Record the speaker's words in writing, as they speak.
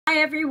Hi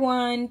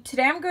everyone,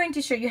 today I'm going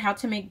to show you how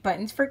to make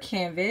buttons for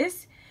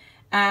Canvas.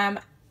 I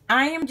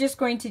am just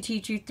going to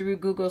teach you through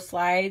Google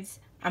Slides.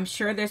 I'm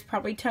sure there's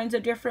probably tons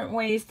of different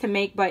ways to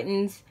make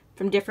buttons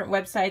from different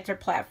websites or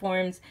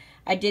platforms.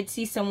 I did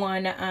see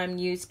someone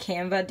use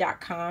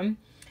canva.com,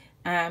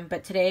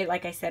 but today,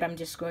 like I said, I'm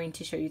just going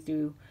to show you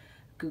through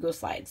Google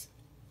Slides.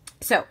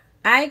 So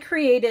I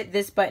created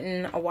this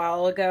button a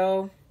while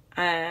ago,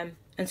 and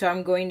so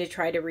I'm going to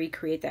try to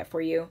recreate that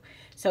for you.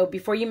 So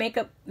before you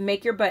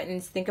make your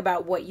buttons, think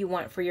about what you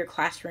want for your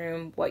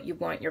classroom, what you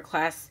want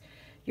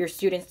your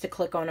students to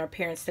click on or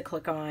parents to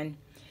click on.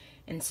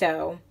 And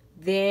so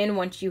then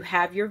once you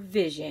have your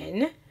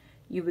vision,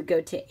 you would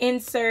go to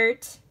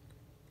Insert,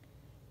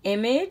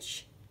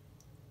 Image,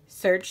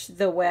 search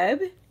the web,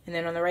 and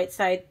then on the right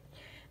side,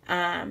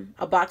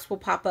 a box will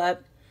pop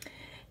up.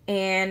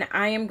 And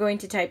I am going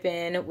to type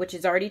in, which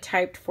is already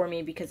typed for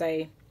me because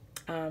I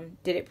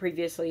did it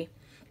previously,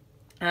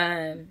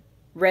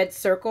 red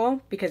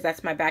circle, because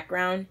that's my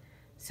background.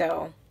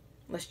 So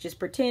let's just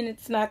pretend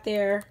it's not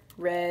there.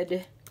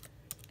 Red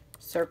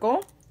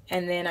circle,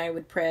 and then I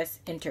would press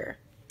enter.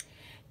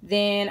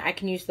 Then I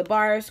can use the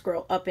bar,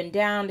 scroll up and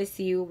down to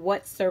see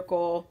what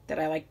circle that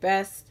I like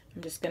best.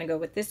 I'm just gonna go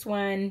with this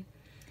one,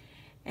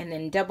 and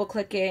then double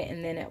click it,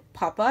 and then it'll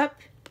pop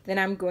up. Then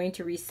I'm going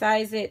to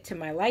resize it to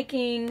my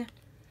liking.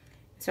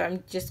 So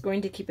I'm just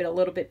going to keep it a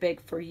little bit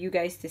big for you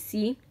guys to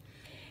see.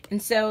 And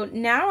so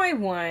now I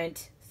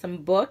want some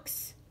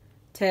books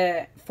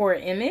for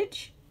an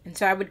image. And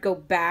so I would go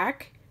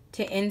back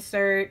to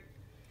Insert,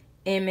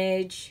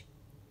 Image,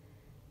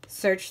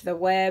 search the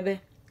web,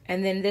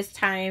 and then this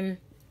time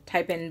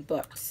type in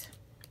books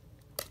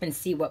and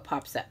see what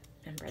pops up.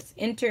 And press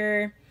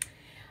enter.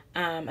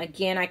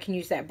 Again, I can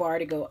use that bar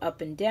to go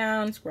up and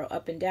down, scroll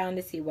up and down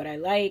to see what I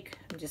like.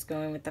 I'm just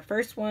going with the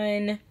first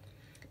one.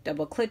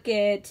 Double click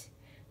it.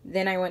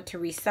 Then I want to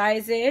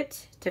resize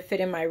it to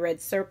fit in my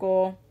red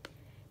circle.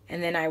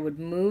 And then I would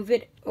move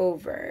it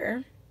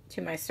over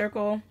to my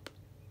circle.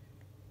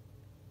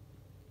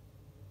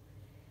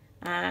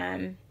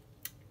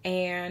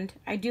 And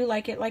I do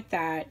like it like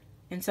that.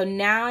 And so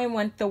now I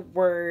want the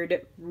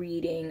word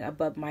reading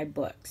above my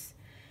books.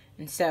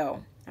 And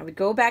so I would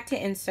go back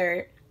to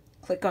Insert,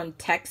 click on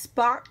text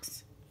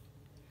box,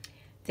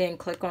 then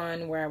click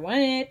on where I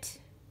want it.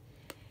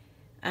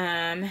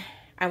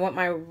 I want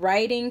my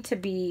writing to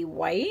be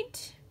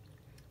white.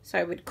 So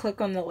I would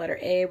click on the letter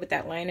A with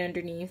that line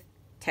underneath,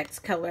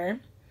 text color,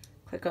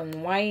 click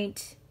on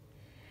white,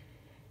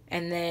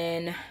 and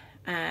then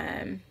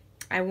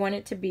I want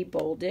it to be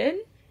bolded.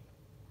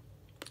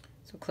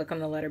 So click on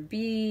the letter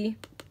B,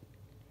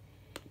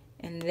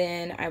 and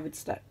then I would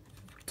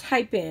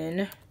type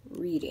in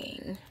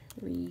reading.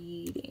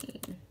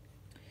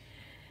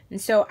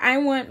 And so I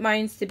want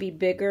mine to be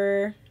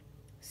bigger.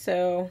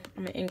 So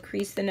I'm going to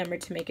increase the number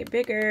to make it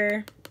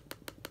bigger.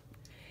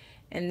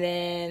 And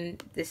then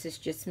this is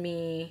just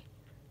me.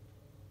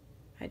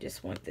 I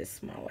just want this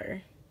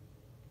smaller.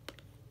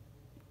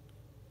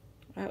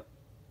 Oh.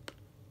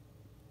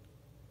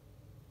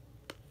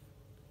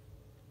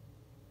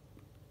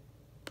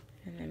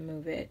 And then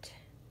move it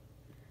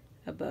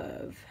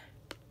above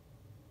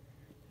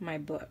my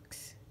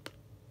books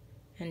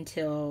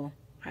until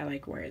I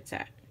like where it's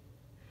at.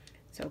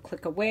 So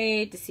click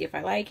away to see if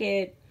I like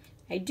it.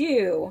 I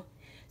do.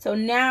 So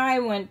now I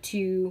want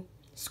to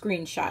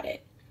screenshot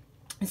it.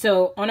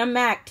 So on a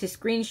Mac, to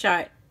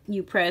screenshot,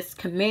 you press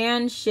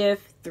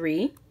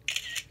Command-Shift-3,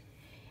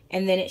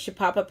 and then it should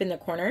pop up in the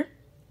corner.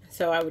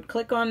 So I would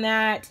click on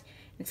that.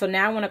 And so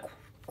now I want to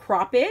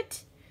crop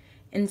it.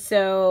 And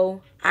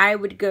so I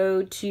would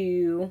go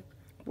to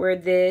where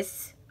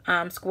this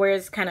square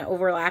is kind of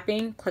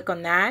overlapping. Click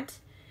on that,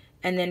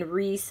 and then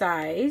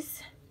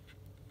resize,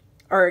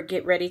 or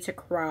get ready to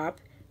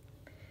crop.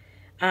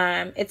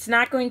 It's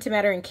not going to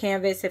matter in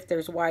Canvas if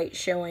there's white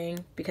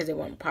showing because it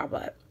won't pop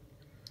up.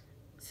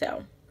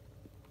 So,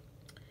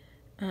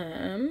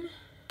 and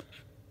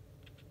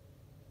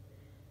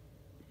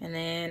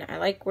then I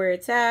like where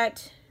it's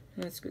at.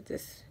 Let's scoot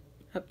this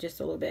up just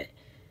a little bit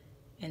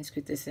and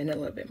scoot this in a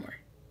little bit more.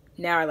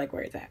 Now I like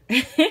where it's at.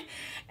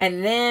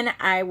 And then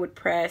I would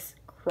press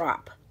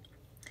crop.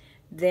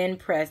 Then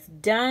press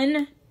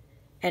done,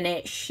 and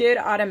it should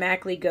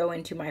automatically go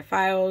into my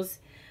files.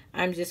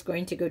 I'm just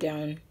going to go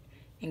down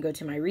and go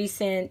to my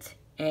recent,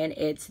 and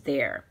it's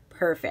there.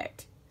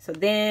 Perfect. So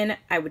then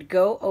I would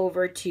go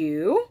over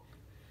to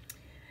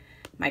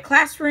my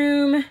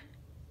classroom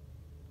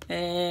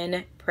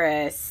and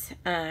press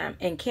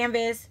in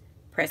Canvas,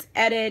 press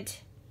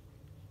edit.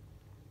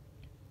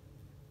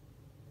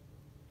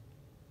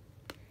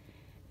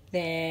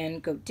 Then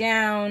go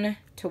down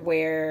to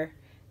where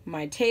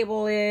my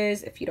table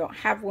is. If you don't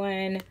have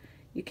one,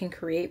 you can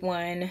create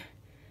one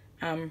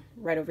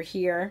right over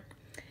here.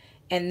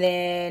 And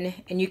then,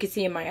 and you can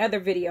see in my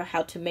other video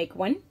how to make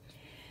one.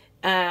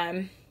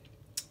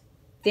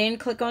 Then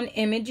click on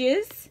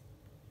images,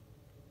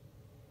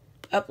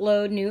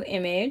 upload new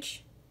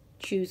image,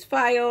 choose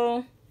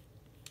file,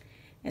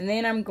 and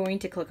then I'm going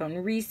to click on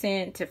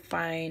recent to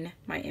find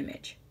my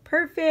image.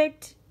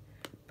 Perfect.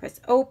 Press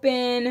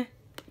open.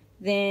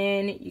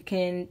 Then you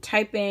can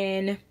type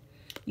in,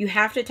 you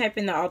have to type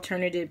in the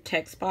alternative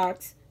text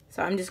box.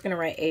 So I'm just going to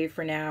write A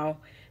for now,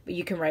 but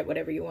you can write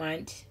whatever you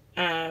want.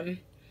 And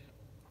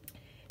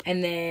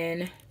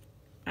then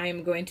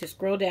I'm going to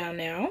scroll down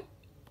now,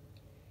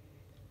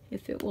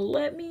 if it will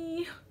let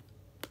me.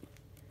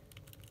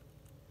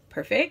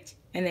 Perfect.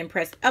 And then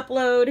press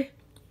upload,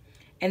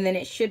 and then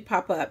it should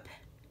pop up.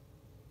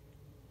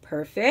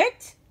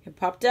 Perfect. It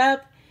popped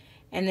up.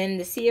 And then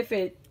to see if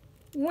it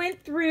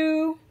went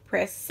through,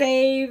 press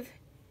save.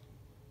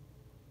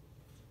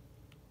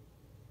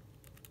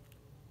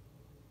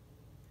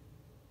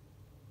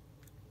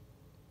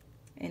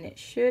 And it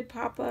should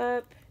pop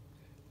up.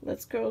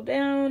 Let's scroll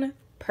down.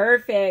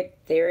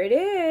 Perfect. There it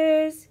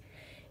is.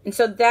 And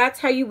so that's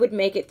how you would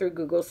make it through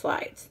Google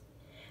Slides.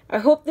 I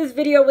hope this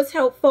video was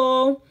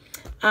helpful.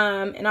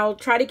 And I'll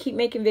try to keep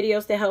making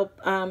videos to help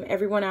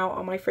everyone out,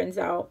 all my friends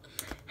out.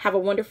 Have a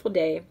wonderful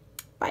day.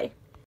 Bye.